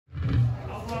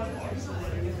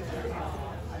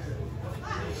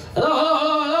Hello,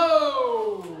 hello,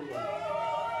 hello, hello!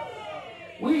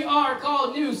 We are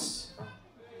called Noose.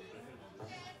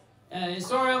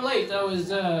 Sorry I'm late. I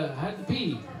had to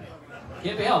pee.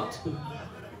 Can't be helped.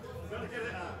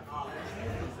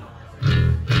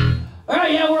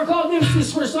 Alright, yeah, we're called Noose.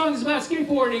 This first song is about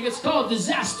skateboarding. It's called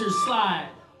Disaster Slide.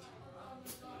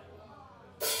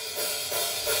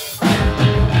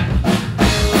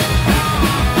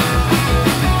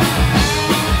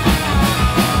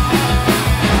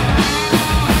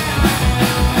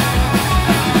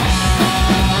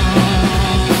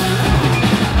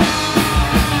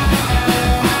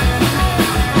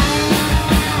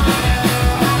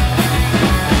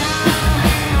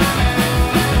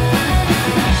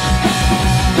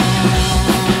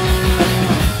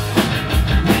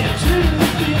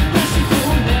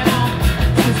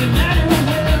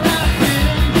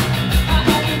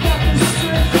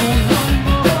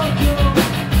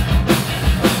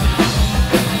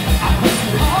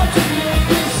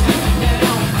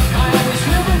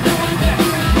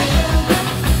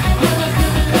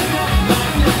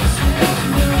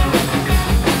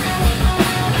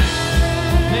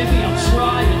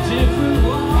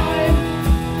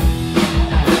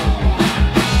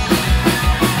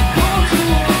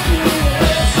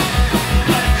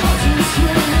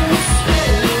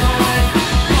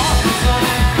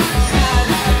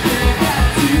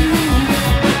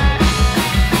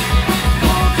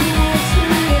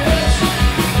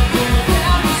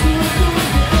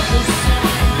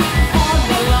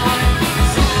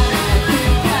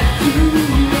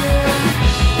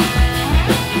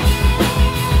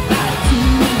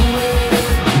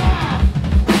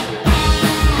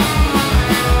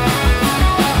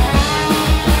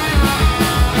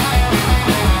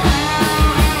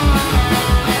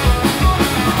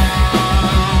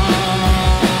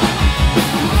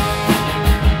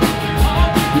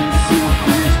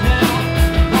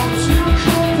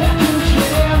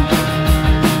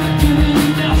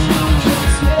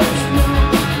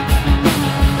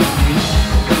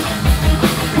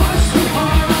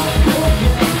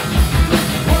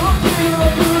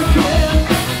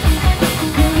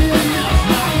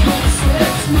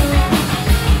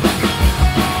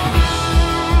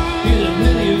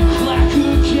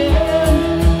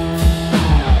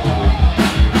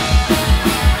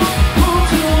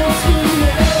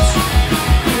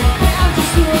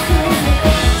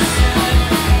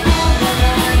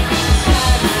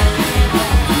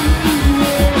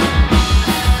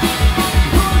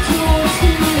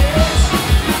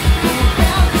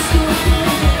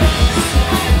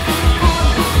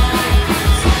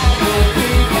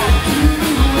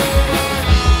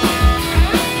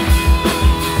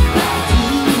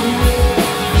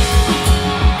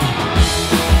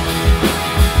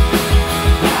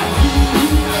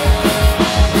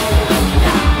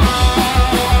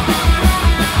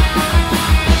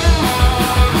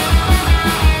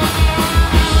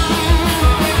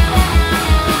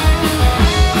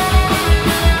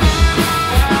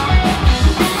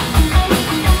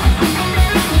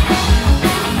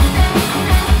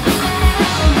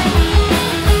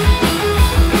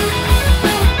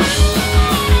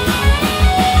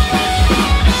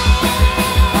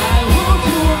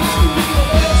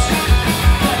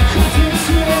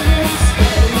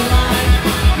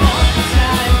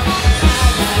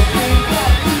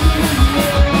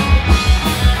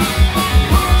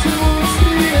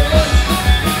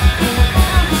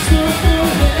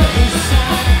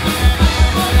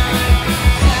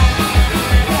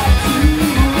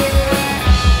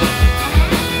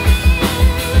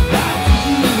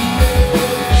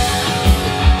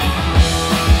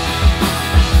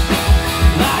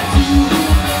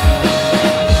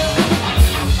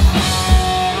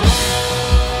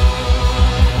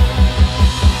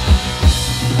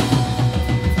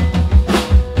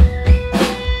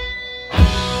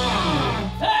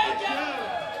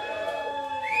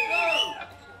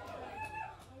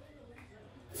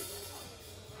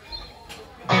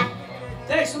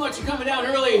 Thanks so much for coming down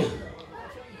early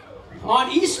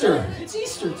on Easter. It's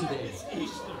Easter today. It's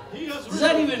Easter. Does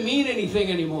that even mean anything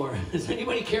anymore? Does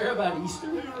anybody care about Easter?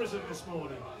 Who is it this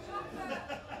morning?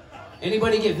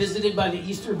 Anybody get visited by the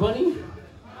Easter Bunny?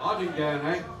 I didn't get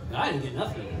any. I didn't get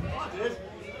nothing. I did.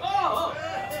 Oh!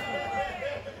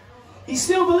 He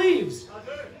still believes. I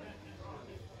do.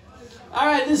 All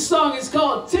right, this song is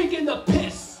called Taking the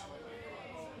Piss.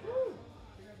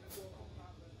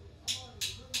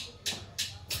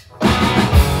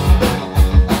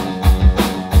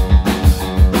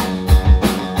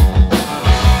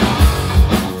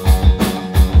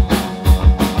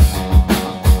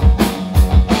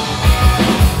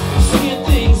 Seeing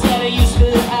things that I used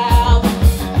to have,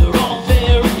 the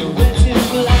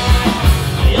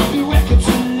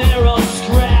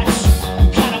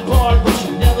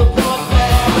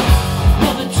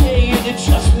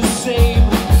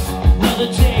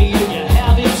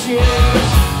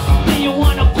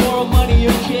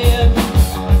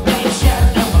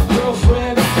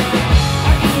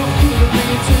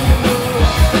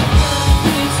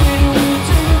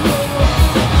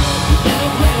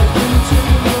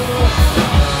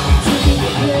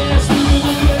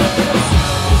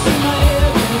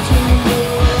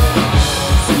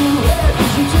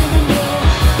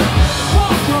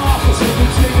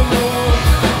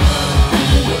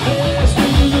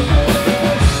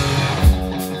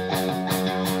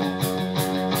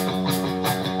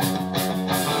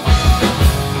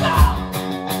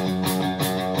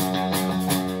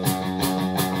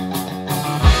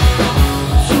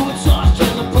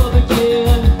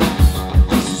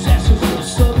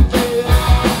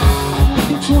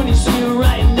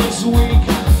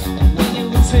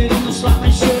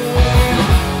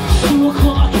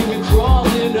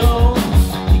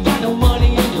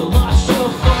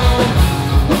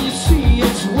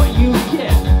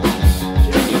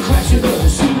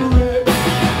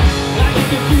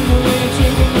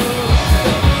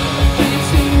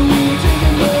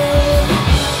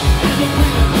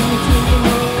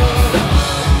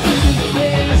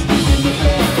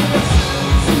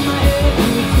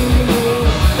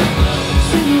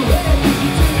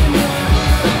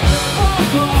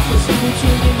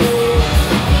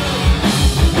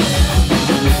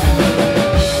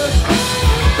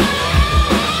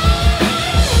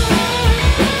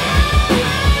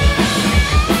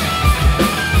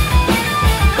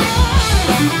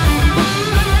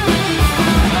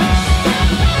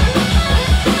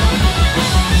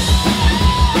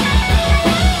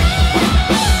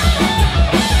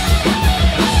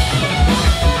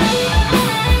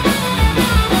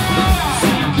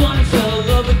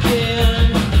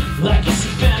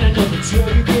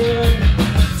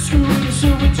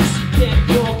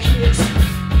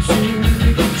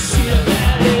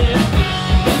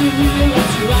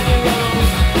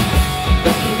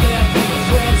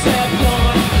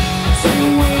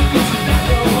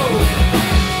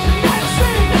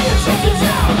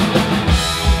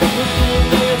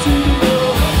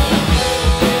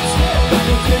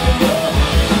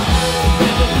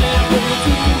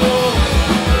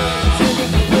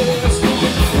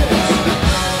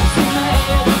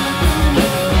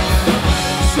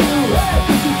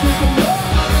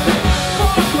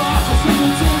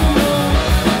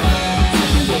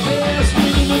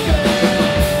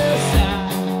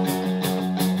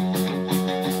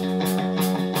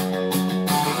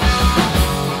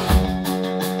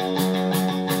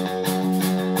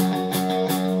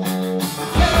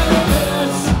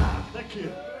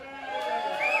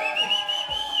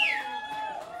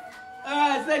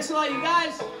Thanks a lot, you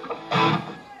guys.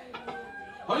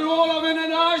 Are you all having a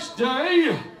nice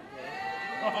day?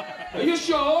 Are you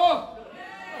sure?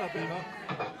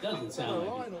 Doesn't sound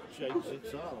like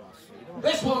it.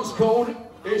 This one's called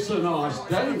It's a Nice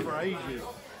Day. For ages.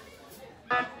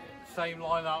 Same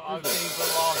lineup I've seen for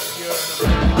the last year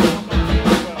and a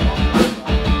bit.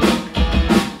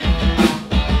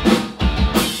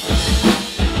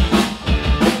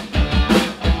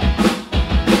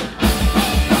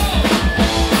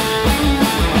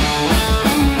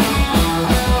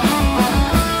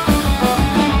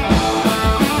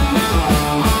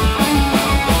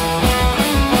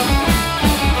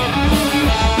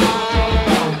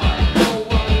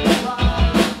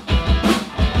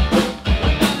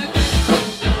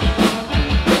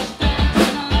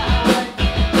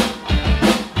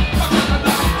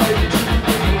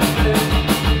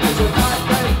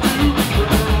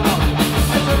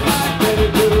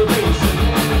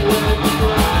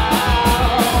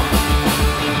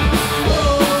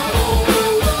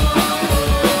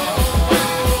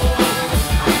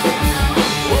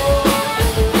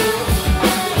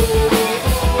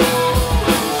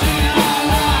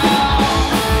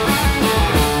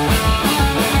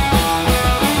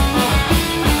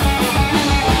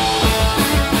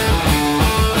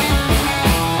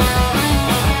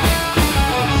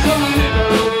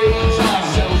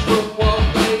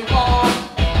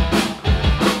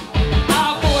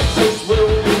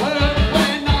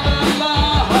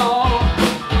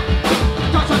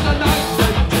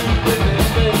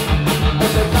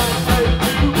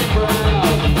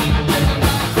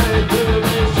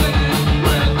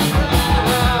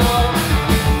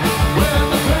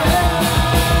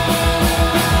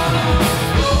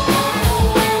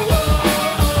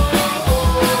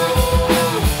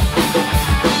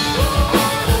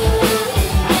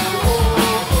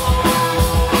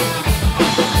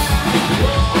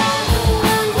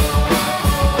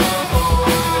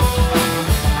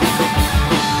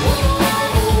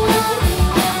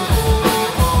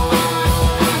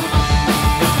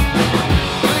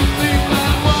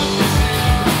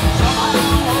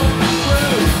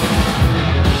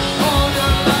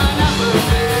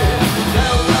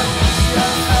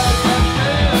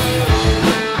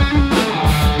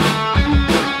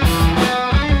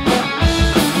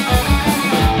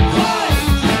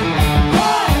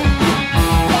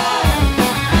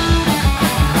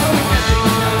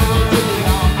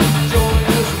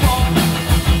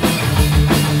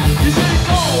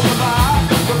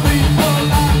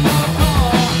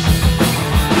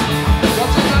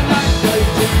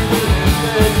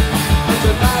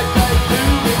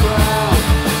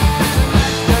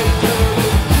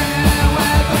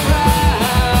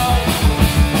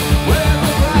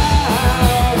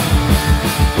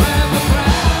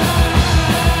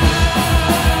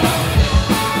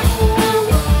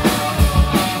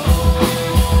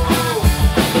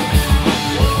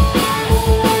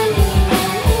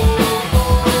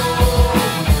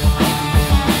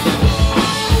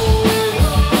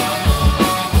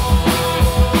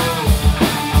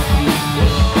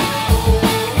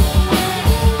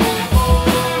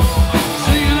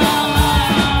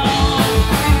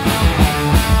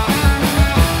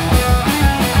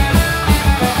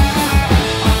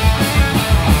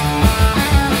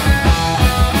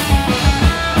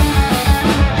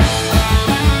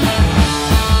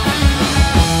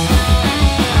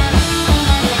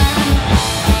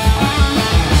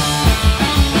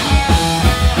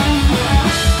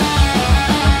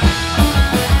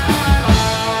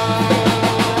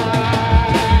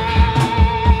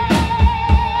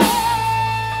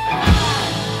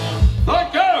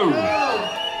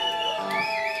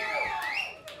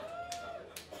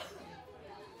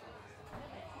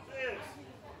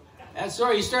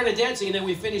 Sorry, you started dancing and then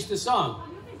we finished the song.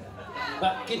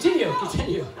 But continue.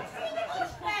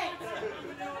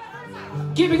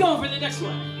 Keep it going for the next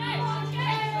one.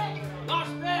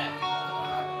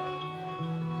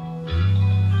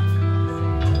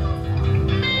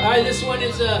 All right, this one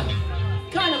is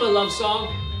kind of a love song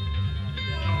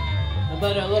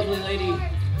about a lovely lady.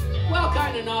 Well,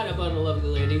 kind of not about a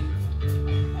lovely lady.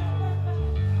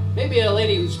 Maybe a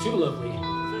lady who's too lovely.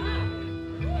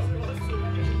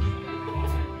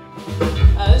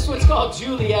 This one's called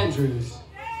Julie Andrews.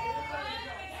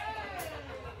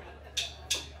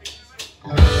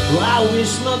 Well, I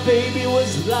wish my baby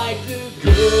was like the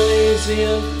girls in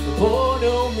the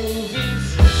porno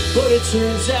movies, but it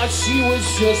turns out she was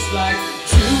just like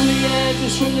Julie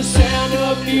Andrews from The Sound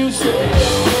of Music.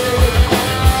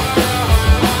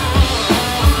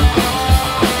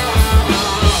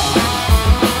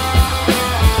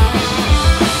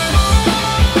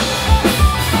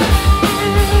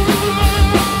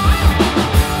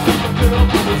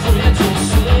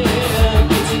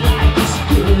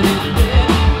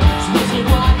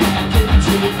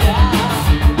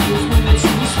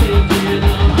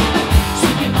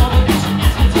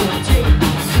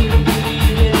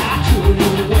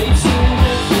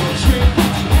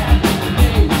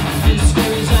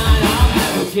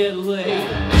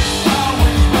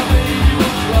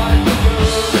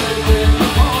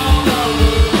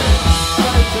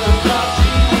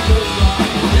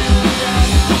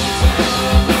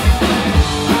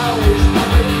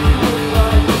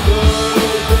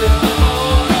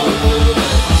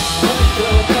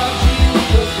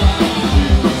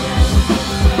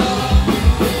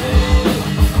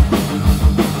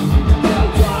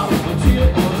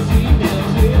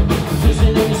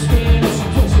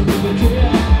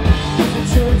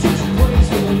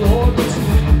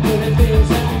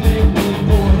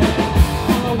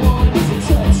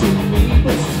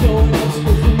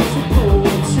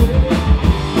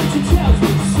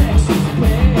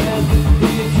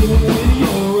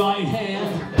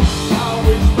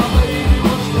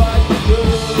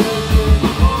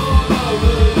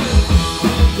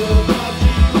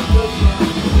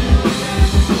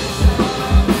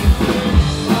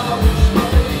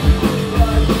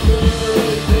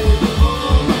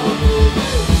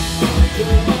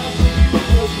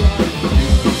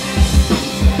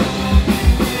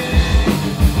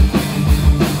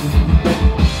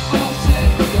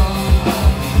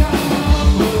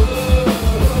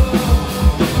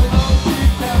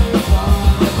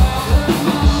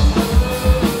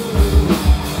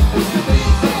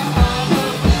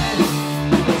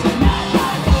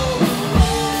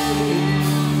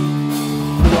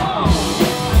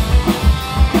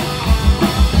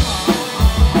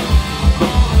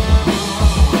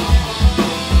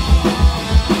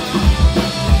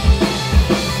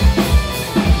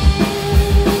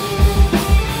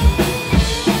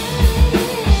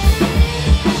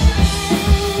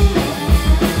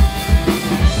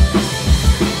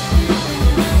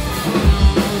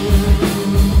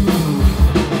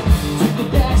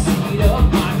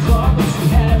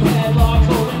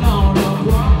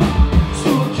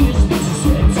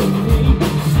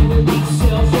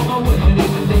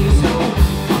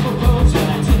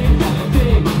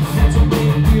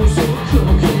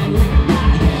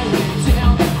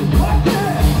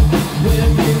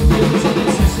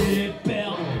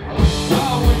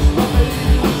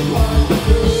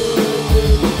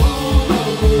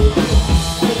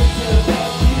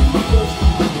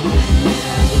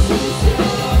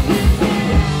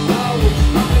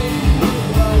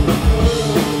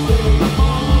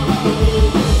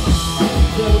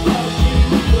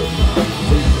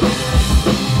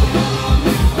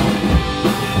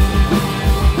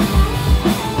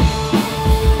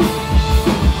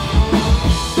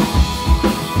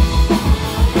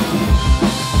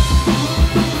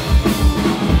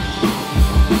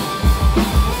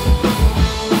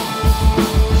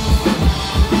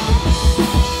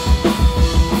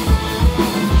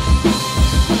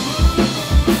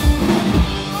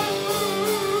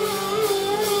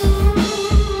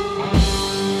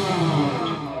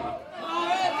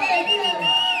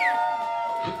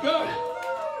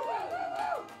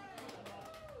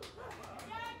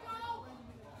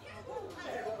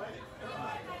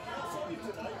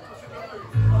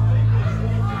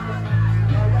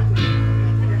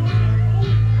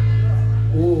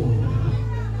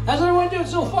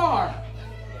 so far?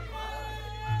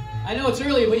 I know it's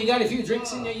early, but you got a few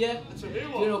drinks in there yet? It's a new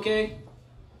one. Doing okay?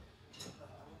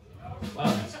 Wow,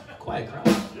 that's quite a crowd.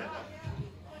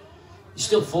 You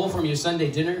still full from your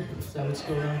Sunday dinner? Is that what's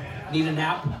going on? Need a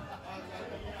nap?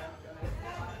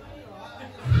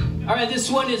 All right, this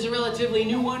one is a relatively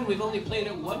new one. We've only played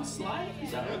it once live.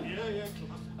 Is that right? Yeah.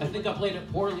 I think I played it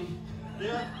poorly.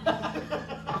 Yeah.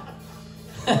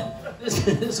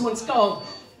 This one's called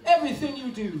Everything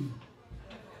You Do.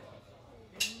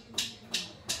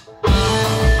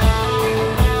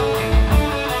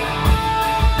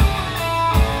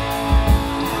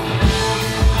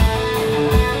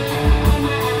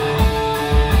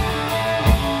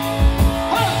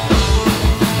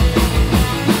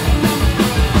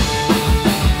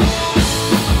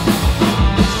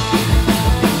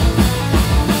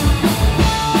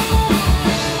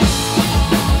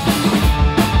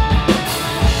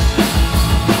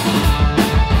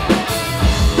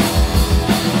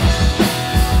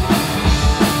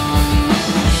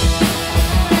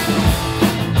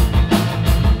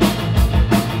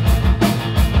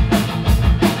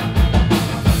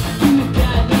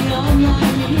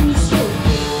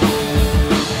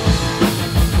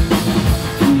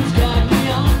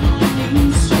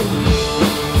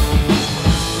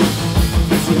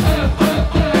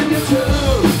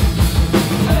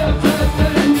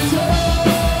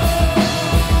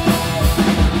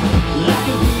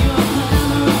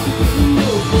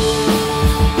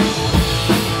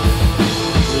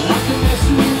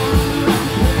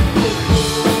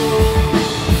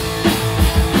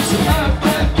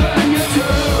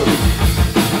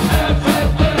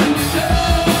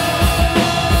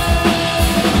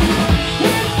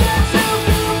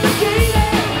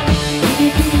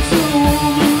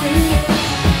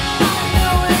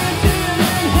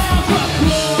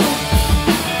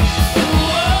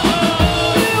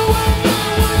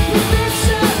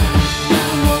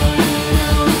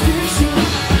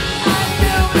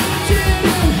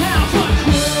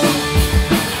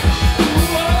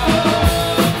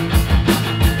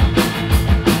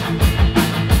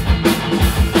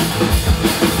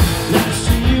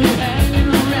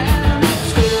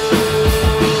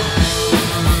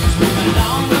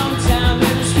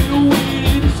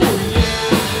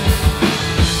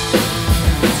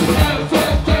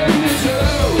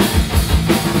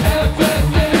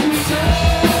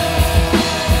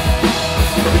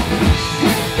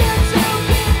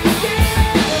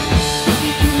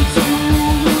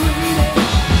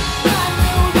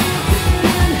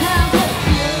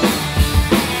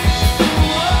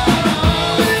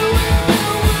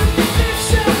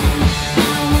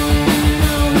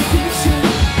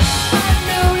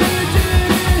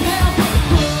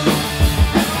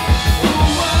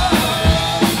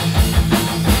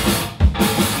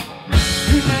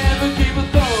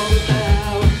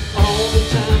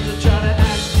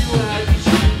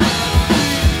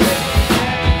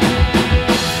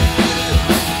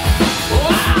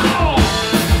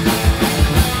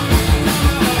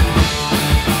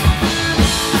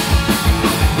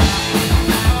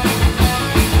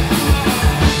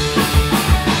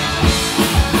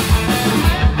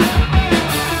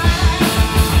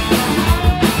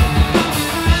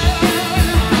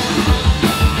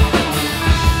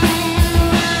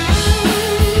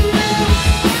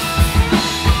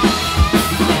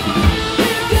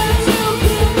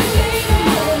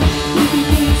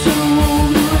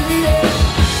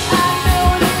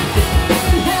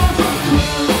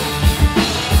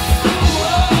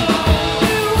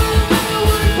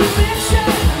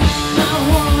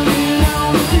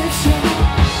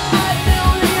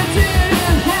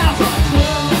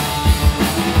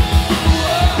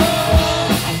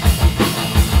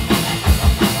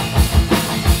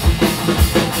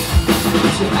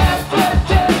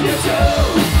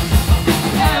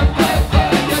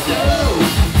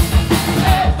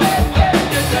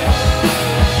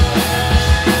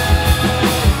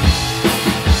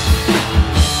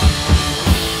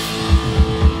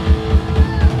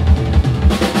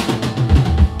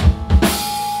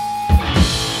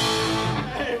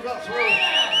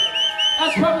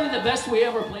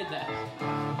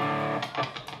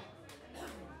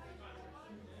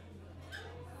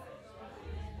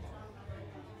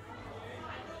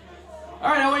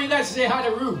 want you guys to say hi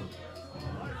to Rue.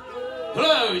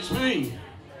 Hello, it's me.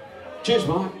 Cheers,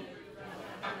 Mark.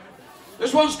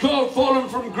 This one's called Fallen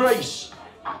from Grace.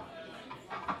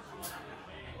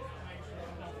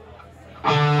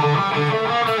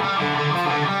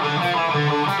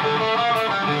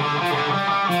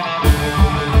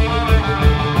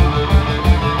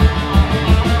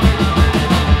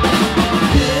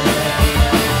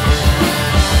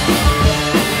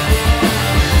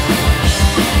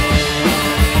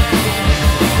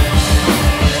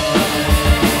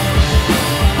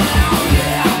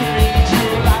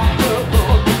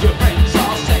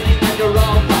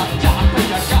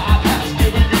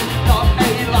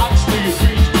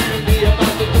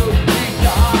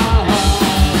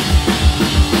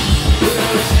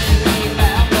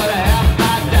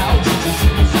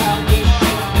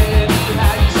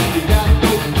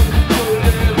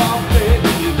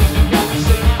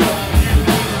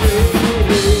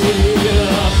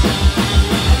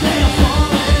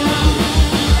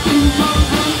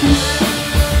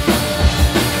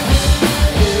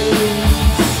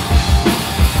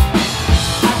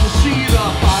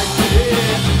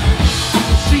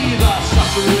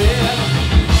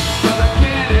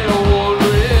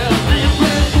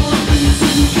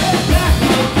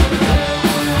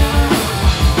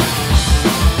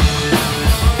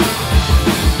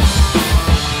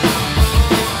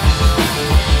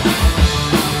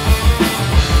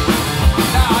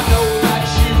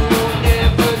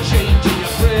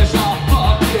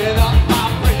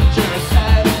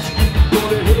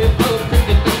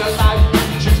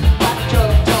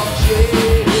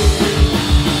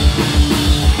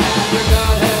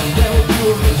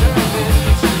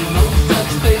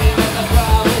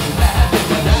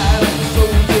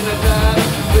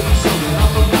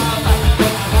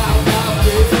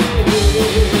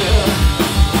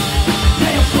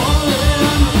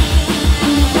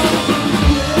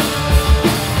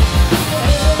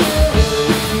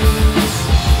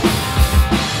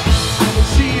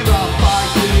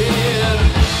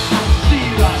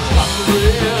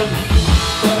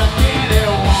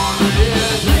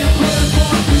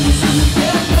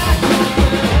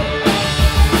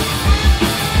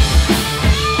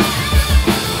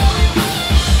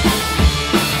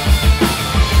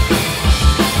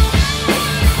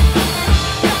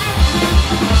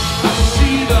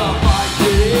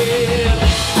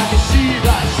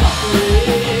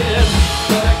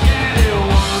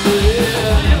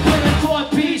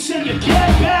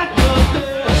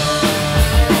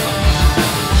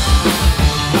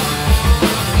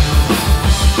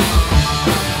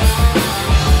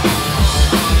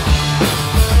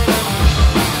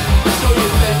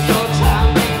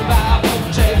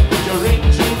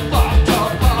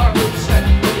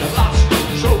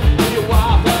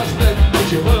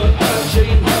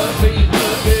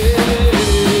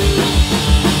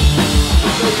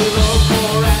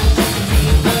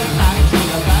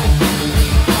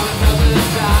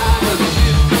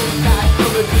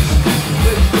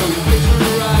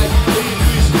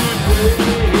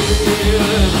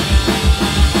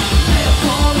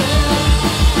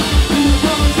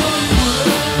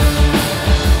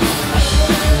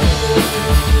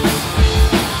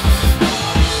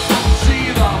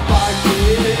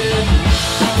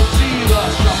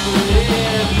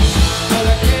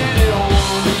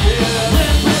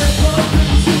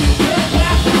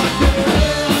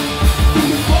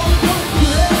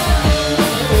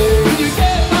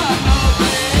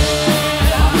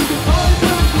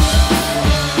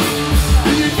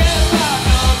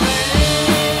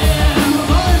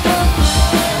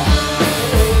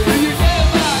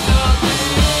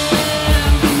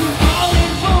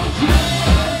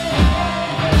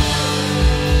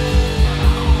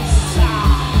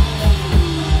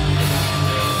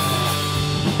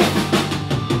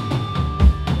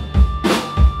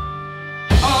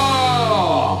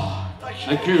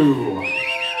 Thank you.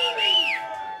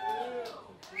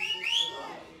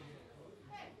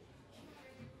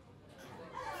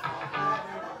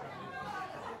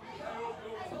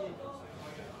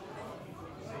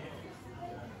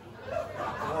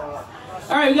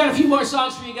 All right, we got a few more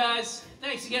songs for you guys.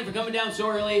 Thanks again for coming down so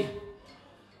early.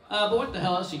 But what the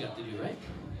hell else you got to do, right?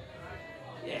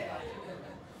 Yeah.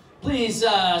 Please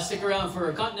stick around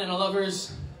for Continental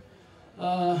Lovers.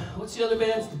 What's the other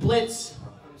band? The Blitz.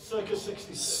 Circus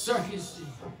 66. Circus.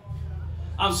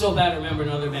 I'm so bad at remembering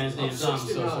other bands' names. I'm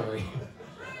so sorry.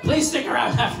 Please stick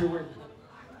around afterward.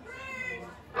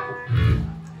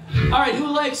 All right, who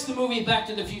likes the movie Back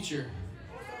to the Future?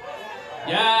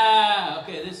 Yeah.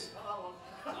 Okay, this.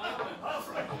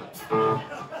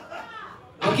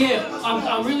 Okay,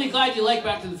 I'm really glad you like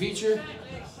Back to the Future.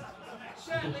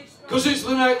 Because it's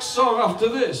the next song after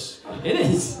this. It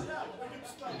is.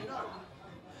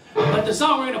 But the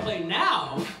song we're going to play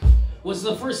now was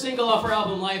the first single off our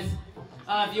album, Life.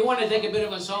 If you want to take a bit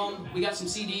of us home, we got some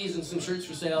CDs and some shirts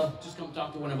for sale. Just come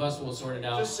talk to one of us, we'll sort it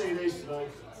out. Just CDs today.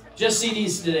 Just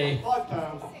CDs today.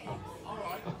 £5.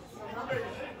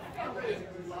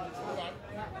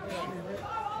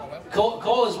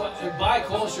 Cole is what? Buy a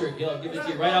Cole shirt. He'll give it to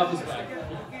you right off his back.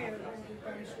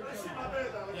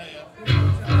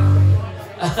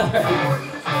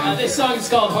 This song is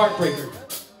called Heartbreaker.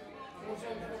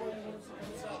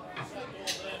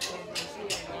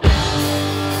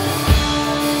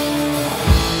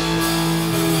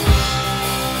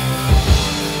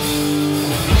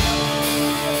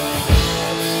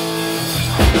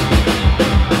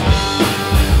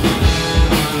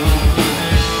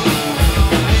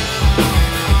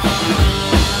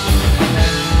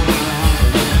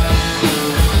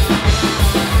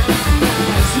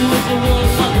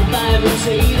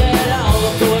 Say that all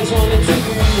the boys wanted to be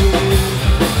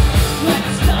like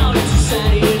it's down to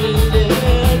society in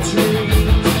their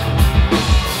dreams.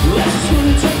 I just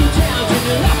wanna take you down, turn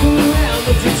your life around,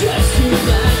 but you're just too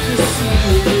blind to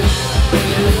see it.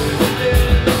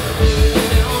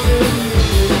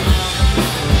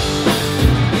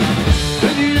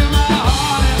 And you know my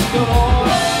heart is cold,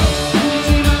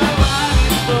 you know my mind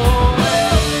is cold,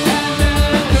 and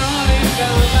the girl is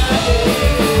gone my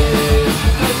head.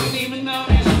 Doesn't even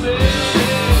notice me.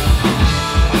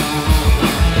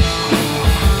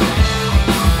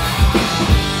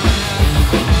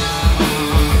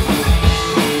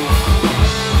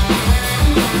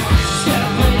 She's got a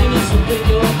plan, it's to break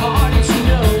your heart, and she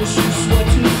knows she's what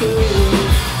to do.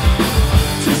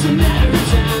 Just a matter of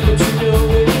time, but you know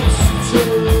it's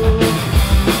true.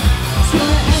 She's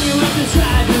gonna hang you up to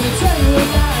try, gonna tell you her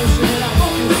lies, and I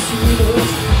hope you see the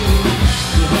truth.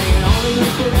 You're hanging on to the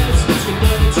threads, but you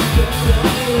know that you can't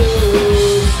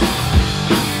lose.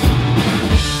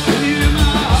 And you know my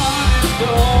heart is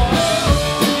cold,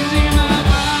 you see my mind is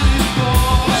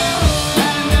cold,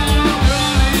 and I'm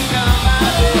running down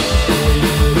my head.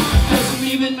 Doesn't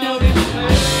even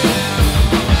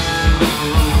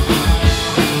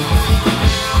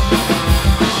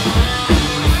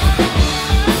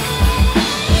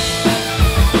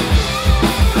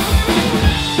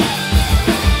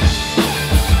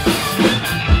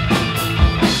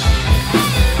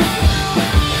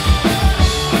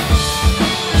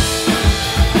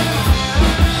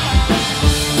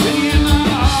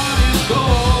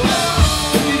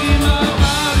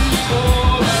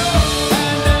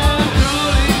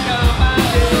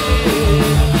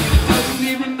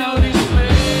notice me.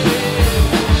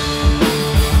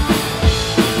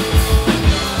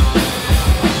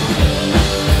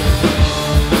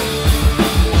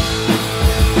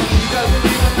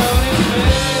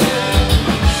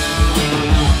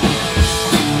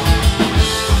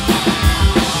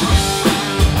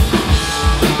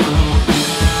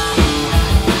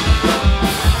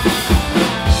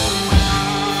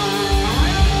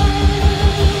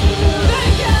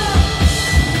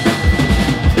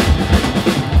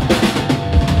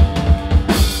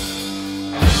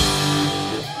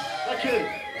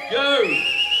 Go!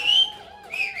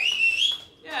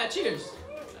 Yeah, cheers.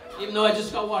 Even though I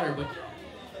just got water, but...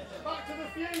 Back to the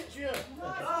future.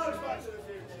 Oh, it's Back to the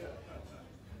Future.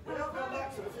 We're not going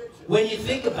Back to the Future. when you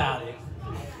think about it,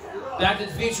 Back to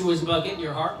the Future was about getting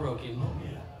your heart broken.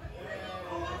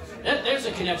 There's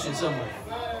a connection somewhere.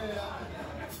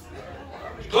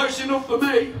 Close enough for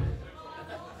me.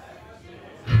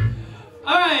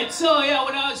 Alright, so yeah,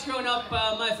 when I was growing up,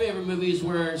 my favorite movies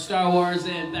were Star Wars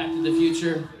and Back to the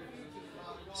Future.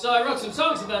 So I wrote some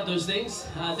songs about those things.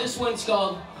 This one's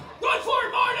called Run for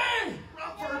It, Marty!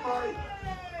 Run for it, Marty!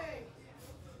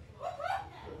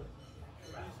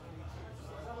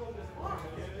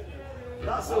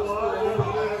 That's the one.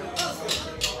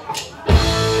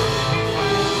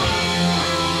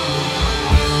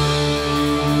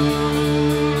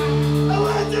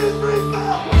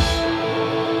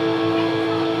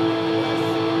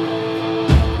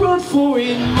 Run for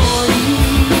it, Marty.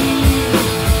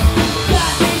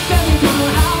 God, they coming from the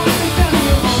house, they coming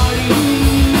from Marty.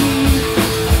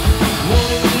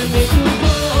 Wanting to make a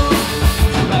boat,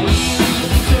 right here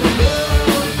into the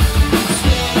road.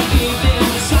 Instead, give them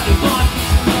a solid one,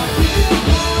 piece of my real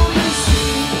gold.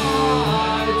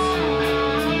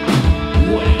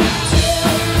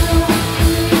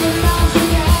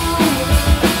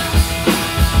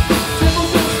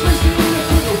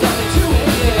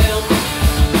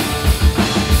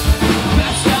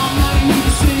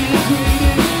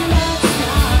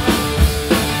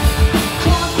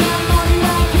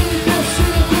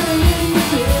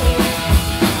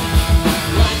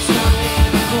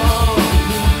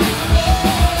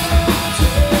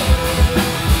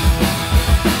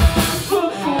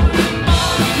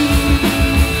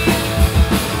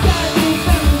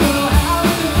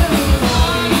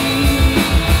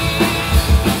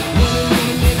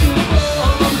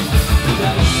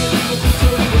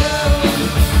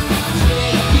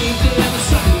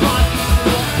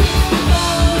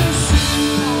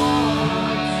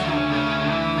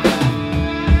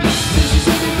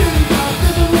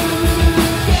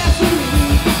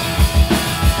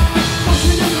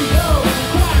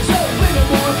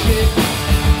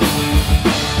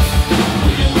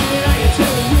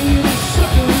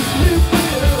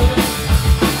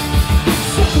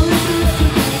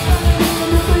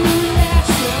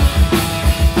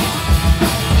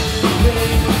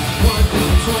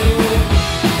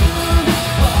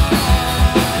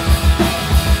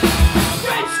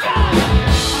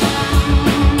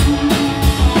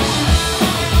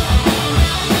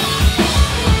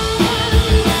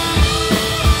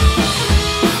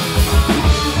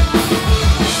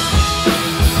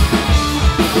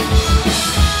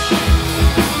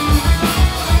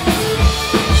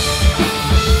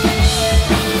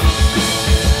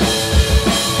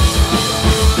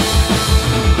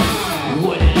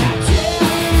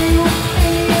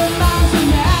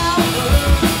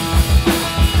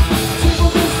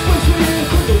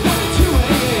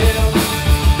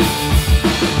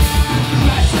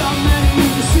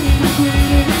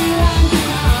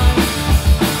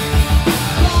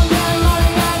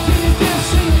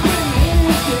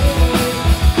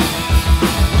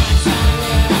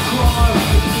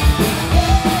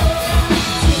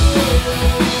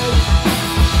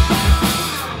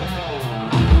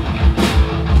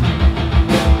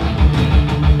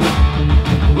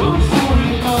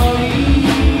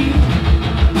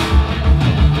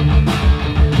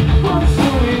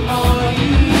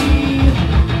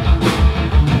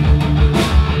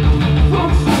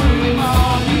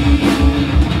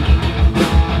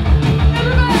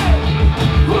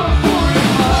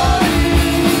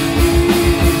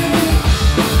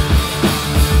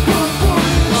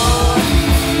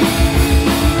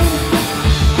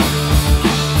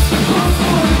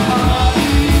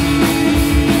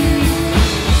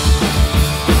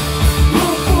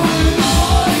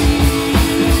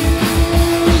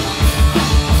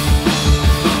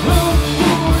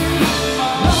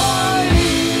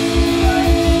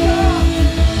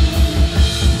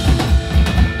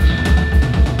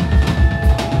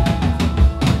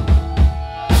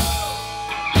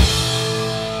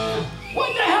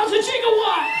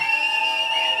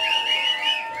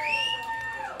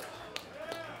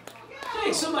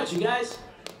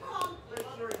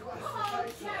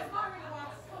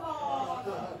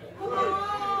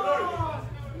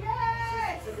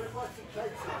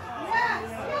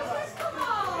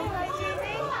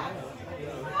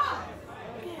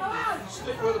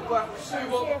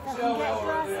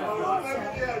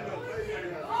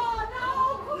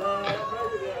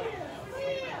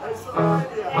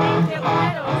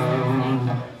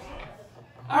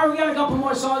 Alright, we got a couple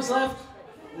more songs left.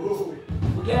 We'll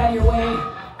get out of your way.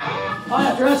 On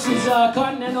after us is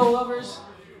Continental Lovers.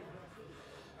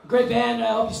 Great band.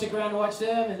 I hope you stick around and watch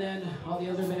them, and then all the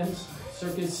other bands,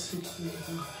 Circus,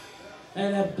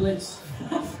 and Blitz.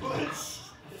 Blitz.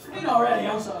 You know already,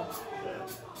 I'm sorry.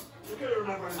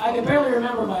 I can barely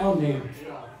remember my own name.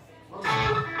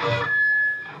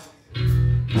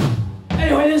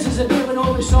 Anyway, this is a bit of an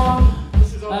older song.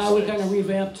 We kind of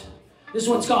revamped. This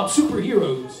one's called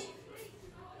Superheroes.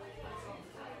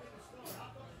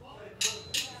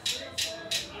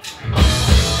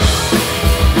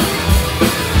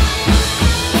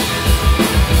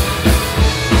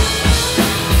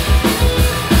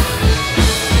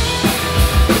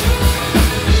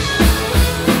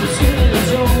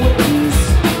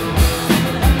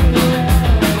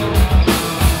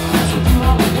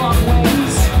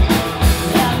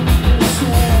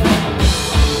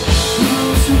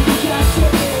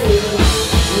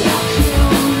 Yeah.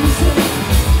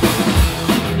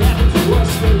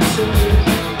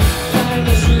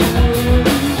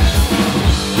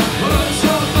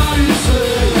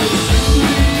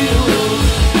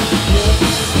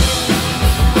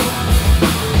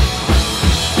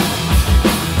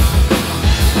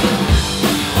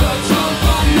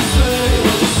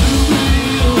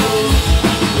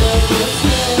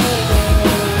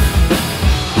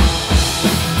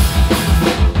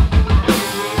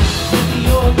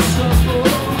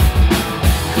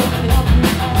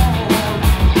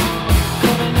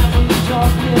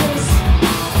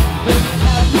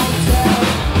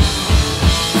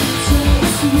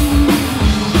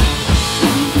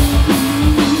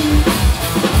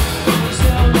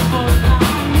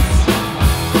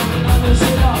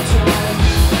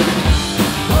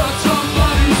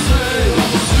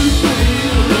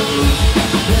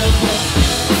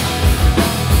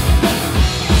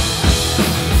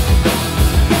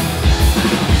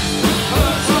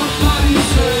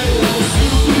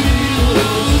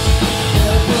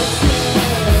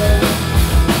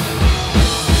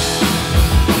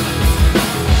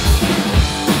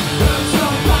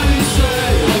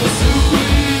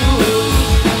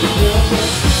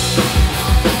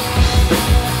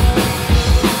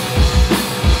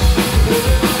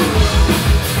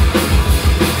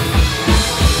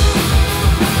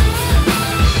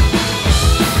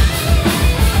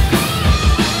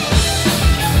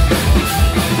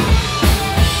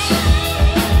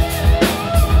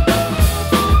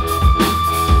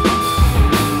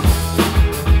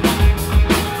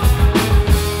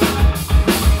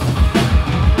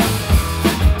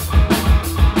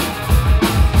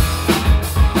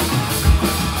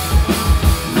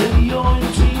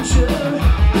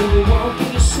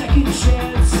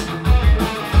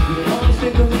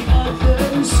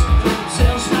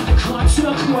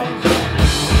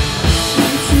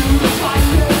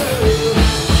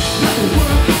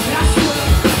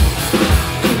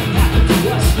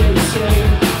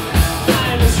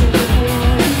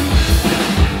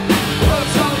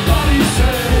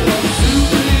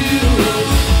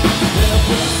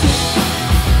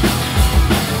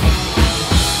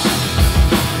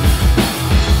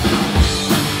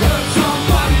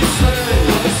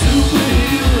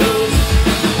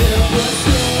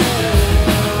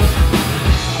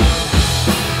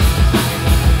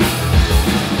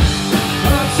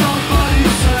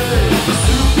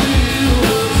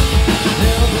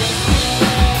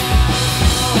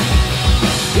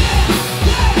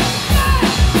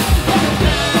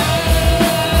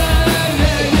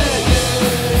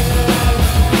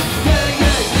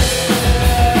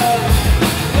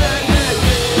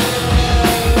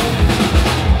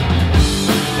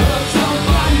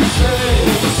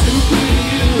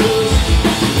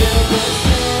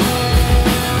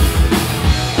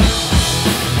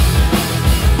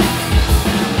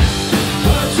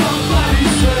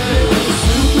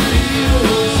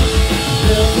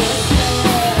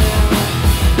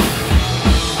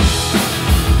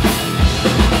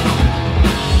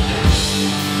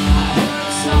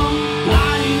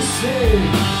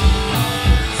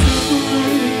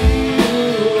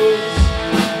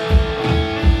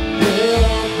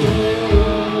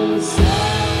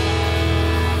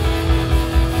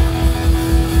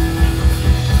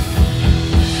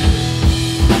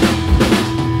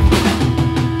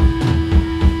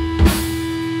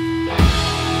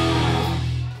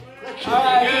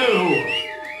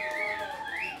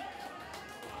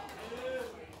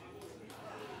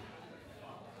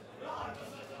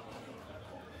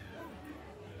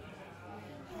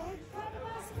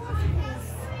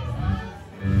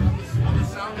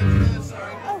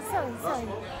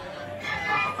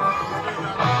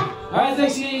 All right,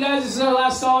 thanks again, you guys. This is our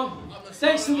last song.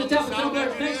 Thanks to the Temple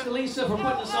Kilburg. Thanks to Lisa for putting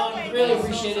us on. Really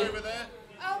appreciate it.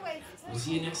 We'll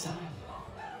see you next time.